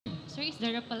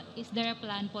is there a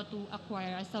plan po to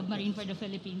acquire a submarine for the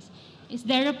Philippines? Is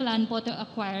there a plan po to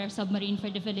acquire a submarine for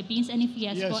the Philippines? And if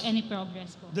yes, po, any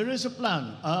progress po? There is a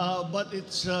plan, but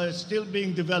it's still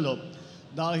being developed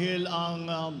dahil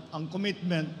ang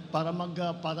commitment para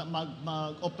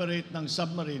mag-operate ng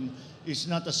submarine is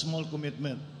not a small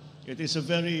commitment. It is a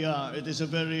very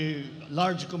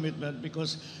large commitment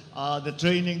because the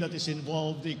training that is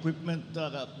involved, the equipment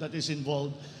that is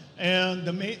involved, and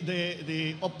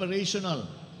the operational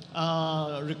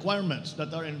requirements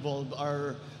that are involved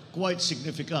are quite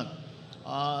significant.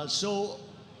 So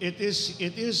it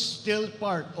is still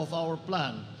part of our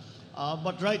plan,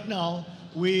 but right now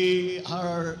we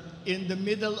are in the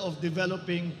middle of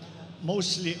developing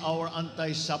mostly our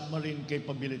anti-submarine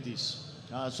capabilities.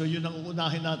 So yun ang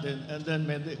uunahin natin, and then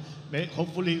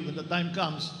hopefully when the time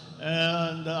comes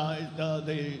and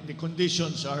the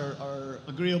conditions are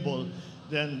agreeable,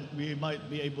 then we might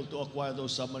be able to acquire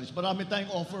those submarines. Marami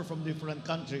tayong offer from different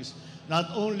countries, not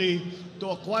only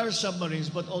to acquire submarines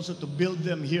but also to build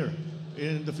them here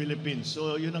in the Philippines.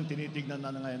 So yun ang tinitignan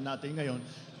natin ngayon.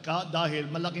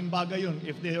 Dahil malaking bagay yun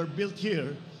if they are built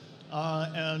here,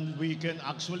 and we can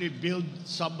actually build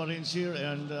submarines here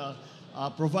and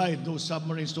provide those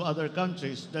submarines to other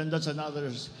countries, then that's another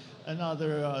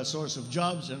source of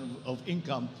jobs and of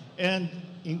income and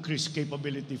increased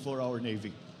capability for our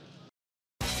Navy.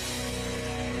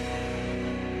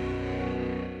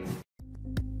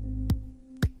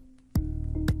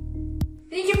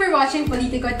 Thank you for watching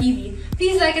Politiko TV.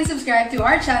 Please like and subscribe to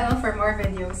our channel for more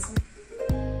videos.